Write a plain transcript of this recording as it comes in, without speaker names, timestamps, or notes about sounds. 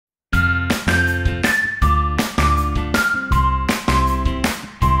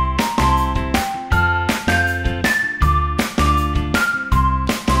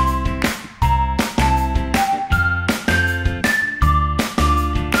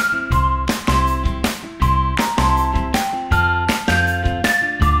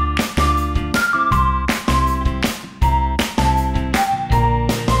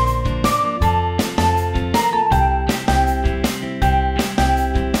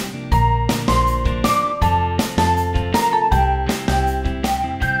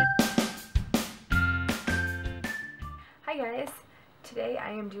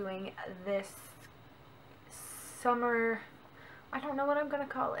wearing this summer, I don't know what I'm gonna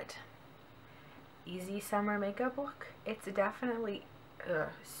call it, easy summer makeup look. It's definitely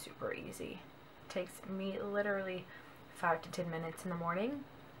super easy. It takes me literally 5 to 10 minutes in the morning,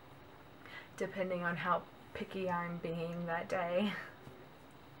 depending on how picky I'm being that day.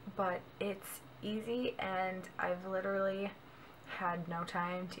 But it's easy, and I've literally had no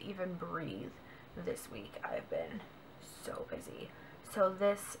time to even breathe this week. I've been so busy. So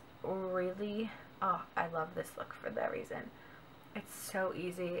this really, oh, I love this look for that reason. It's so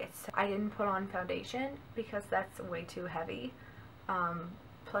easy. I didn't put on foundation because that's way too heavy.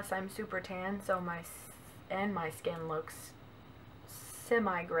 Plus I'm super tan, so my skin looks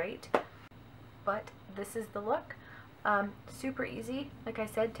semi-great. But this is the look. Super easy. Like I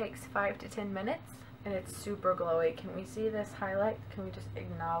said, takes 5 to 10 minutes. And it's super glowy. Can we see this highlight? Can we just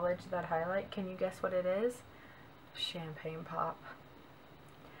acknowledge that highlight? Can you guess what it is? Champagne Pop.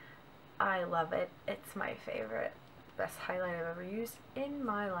 I love it. It's my favorite. Best highlight I've ever used in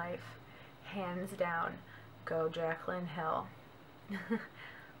my life. Hands down. Go Jaclyn Hill.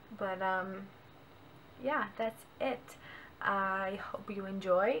 But yeah, that's it. I hope you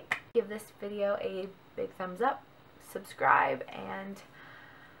enjoy. Give this video a big thumbs up, subscribe, and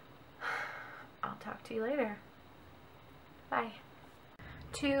I'll talk to you later. Bye.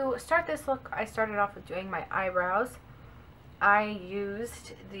 To start this look, I started off with doing my eyebrows. I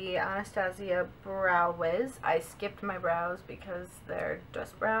used the Anastasia Brow Wiz. I skipped my brows because they're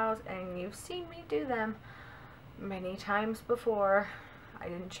just brows, and you've seen me do them many times before. I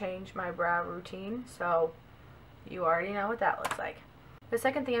didn't change my brow routine, so you already know what that looks like. The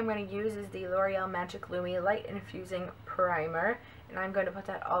second thing I'm going to use is the L'Oreal Magic Lumi Light Infusing Primer, and I'm going to put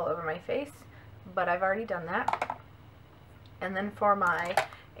that all over my face, but I've already done that. And then for my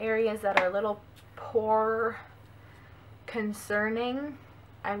areas that are a little pore concerning,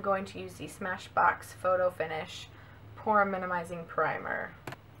 I'm going to use the Smashbox Photo Finish Pore Minimizing Primer.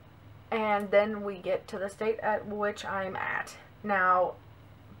 And then we get to the state at which I'm at. Now,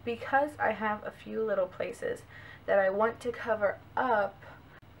 because I have a few little places that I want to cover up,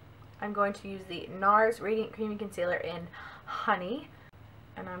 I'm going to use the Nars Radiant Creamy Concealer in Honey,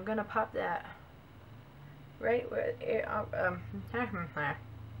 and I'm going to pop that right where it,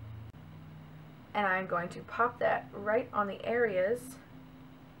 and I'm going to pop that right on the areas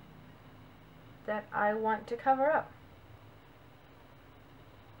that I want to cover up.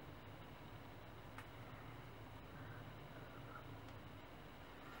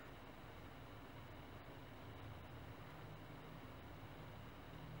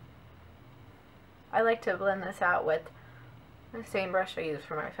 I like to blend this out with the same brush I use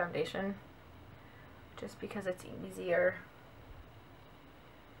for my foundation, just because it's easier.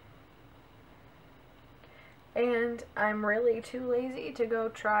 And I'm really too lazy to go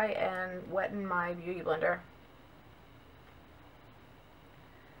try and wetten my beauty blender.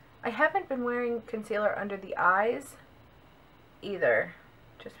 I haven't been wearing concealer under the eyes either,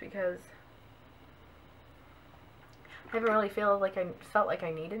 just because I haven't really felt like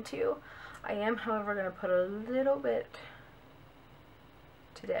I needed to. I am, however, going to put a little bit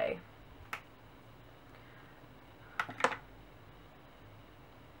today.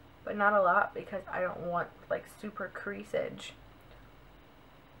 But not a lot, because I don't want like super creasage.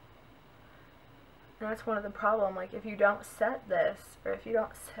 And that's one of the problems. Like, if you don't set this, or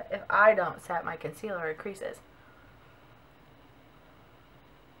if I don't set my concealer, it creases.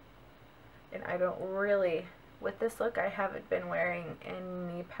 And I don't really, with this look, I haven't been wearing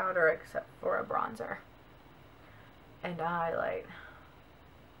any powder except for a bronzer and a highlight.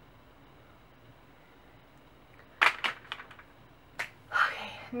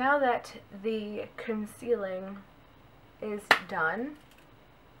 Okay, now that the concealing is done,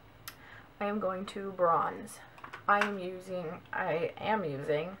 I am going to bronze. I am using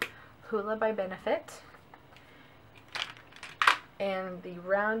HOOLA by Benefit and the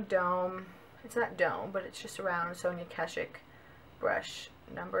round dome. It's not dome, but it's just a round Sonia Kashuk brush,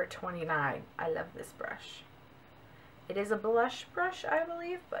 number 29. I love this brush. It is a blush brush, I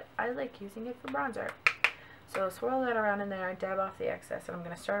believe, but I like using it for bronzer. So swirl that around in there, dab off the excess, and I'm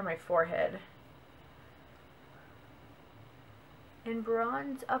going to start on my forehead and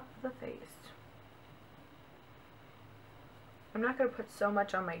bronze up the face. I'm not going to put so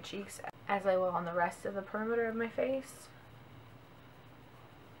much on my cheeks as I will on the rest of the perimeter of my face.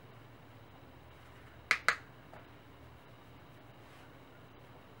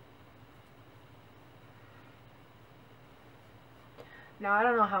 Now, I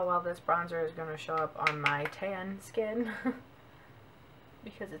don't know how well this bronzer is going to show up on my tan skin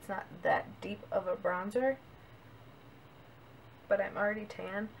because it's not that deep of a bronzer, but I'm already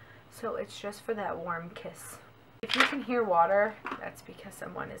tan, So it's just for that warm kiss. If you can hear water, that's because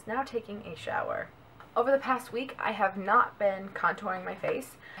someone is now taking a shower. Over the past week, I have not been contouring my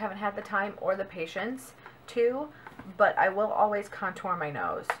face. I haven't had the time or the patience to, but I will always contour my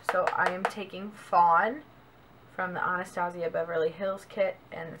nose. So I am taking Fawn from the Anastasia Beverly Hills kit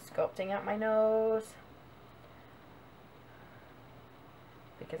and sculpting out my nose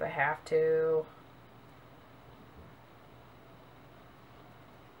because I have to.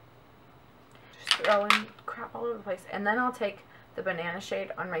 Just throwing crap all over the place. And then I'll take the banana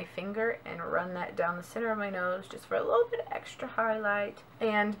shade on my finger and run that down the center of my nose just for a little bit extra highlight.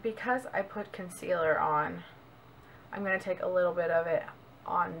 And because I put concealer on, I'm going to take a little bit of it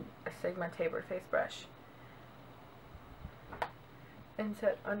on a Sigma tapered face brush and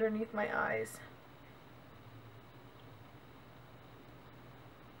set underneath my eyes.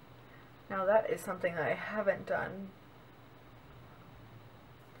 Now that is something that I haven't done.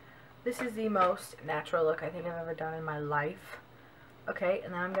 This is the most natural look I think I've ever done in my life. Okay,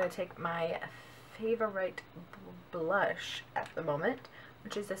 and then I'm going to take my favorite blush at the moment,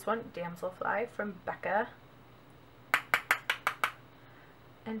 which is this one, Damselfly from BECCA,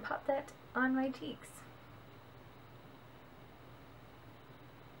 and pop that on my cheeks.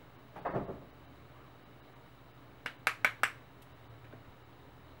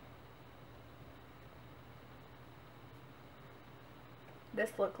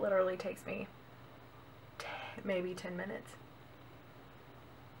 This look literally takes me maybe 10 minutes.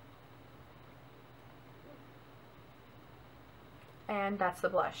 And that's the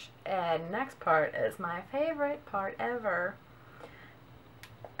blush. And next part is my favorite part ever.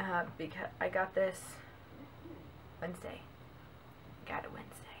 Because I got this Wednesday. Got it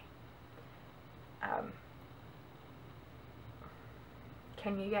Wednesday.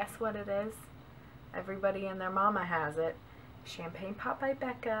 Can you guess what it is? Everybody and their mama has it. Champagne Pop by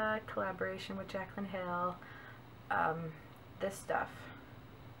BECCA, collaboration with Jaclyn Hill. This stuff.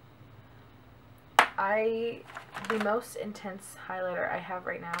 The most intense highlighter I have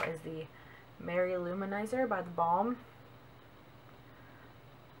right now is the Mary Luminizer by The Balm.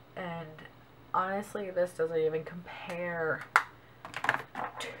 And honestly, this doesn't even compare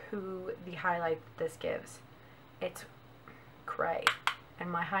to the highlight this gives. It's cray.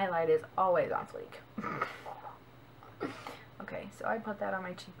 And my highlight is always on fleek. Okay, so I put that on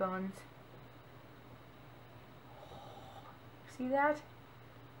my cheekbones. See that?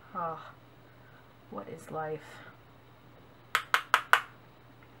 Oh, what is life?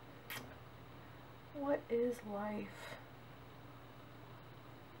 What is life?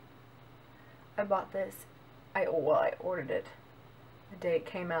 I bought this. I ordered it the day it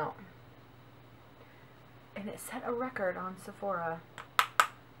came out. And it set a record on Sephora.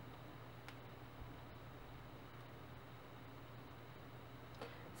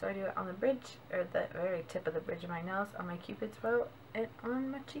 So I do it on the bridge, or the very tip of the bridge of my nose, on my cupid's bow, and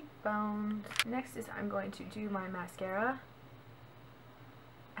on my cheekbones. Next is I'm going to do my mascara.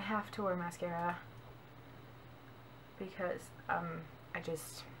 I have to wear mascara because I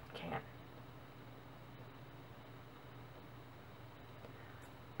just can't.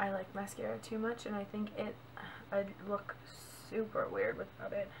 I like mascara too much, and I think I'd look super weird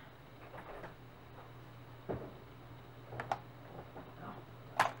without it.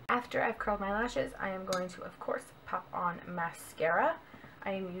 After I've curled my lashes, I am going to, of course, pop on mascara.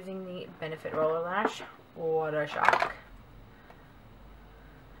 I am using the Benefit Roller Lash. What a shock.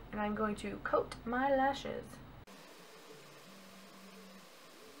 And I'm going to coat my lashes.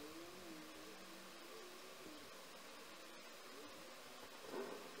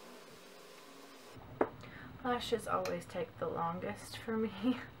 Lashes always take the longest for me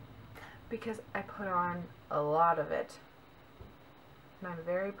because I put on a lot of it. And I'm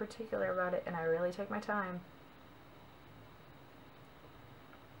very particular about it, and I really take my time.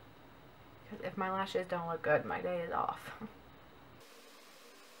 Because if my lashes don't look good, my day is off.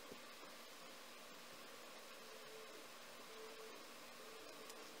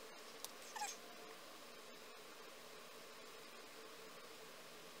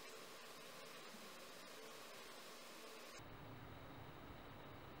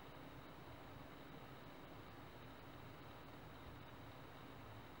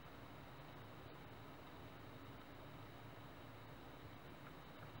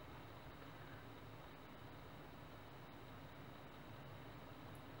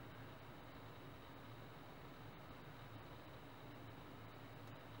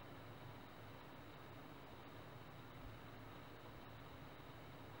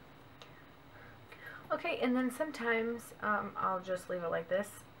 Okay, and then sometimes I'll just leave it like this,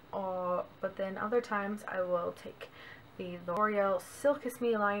 but then other times I will take the L'Oreal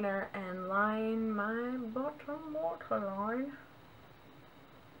Silkissme liner and line my bottom waterline.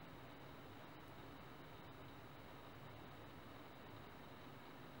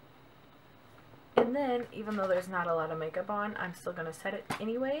 And then, even though there's not a lot of makeup on, I'm still going to set it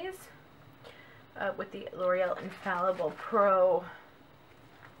anyways with the L'Oreal Infallible Pro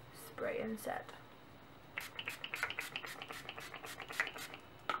Spray and Set.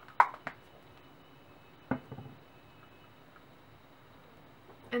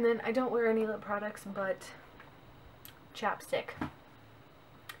 And then I don't wear any lip products but chapstick.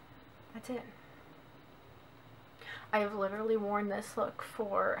 That's it. I have literally worn this look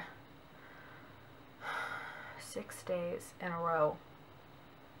for 6 days in a row.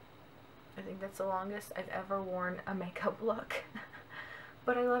 I think that's the longest I've ever worn a makeup look.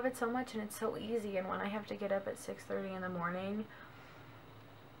 But I love it so much and it's so easy, and when I have to get up at 6:30 in the morning,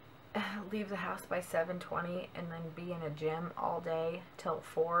 leave the house by 7:20 and then be in a gym all day till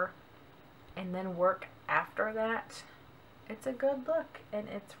 4 and then work after that, it's a good look and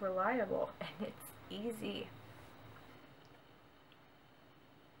it's reliable and it's easy.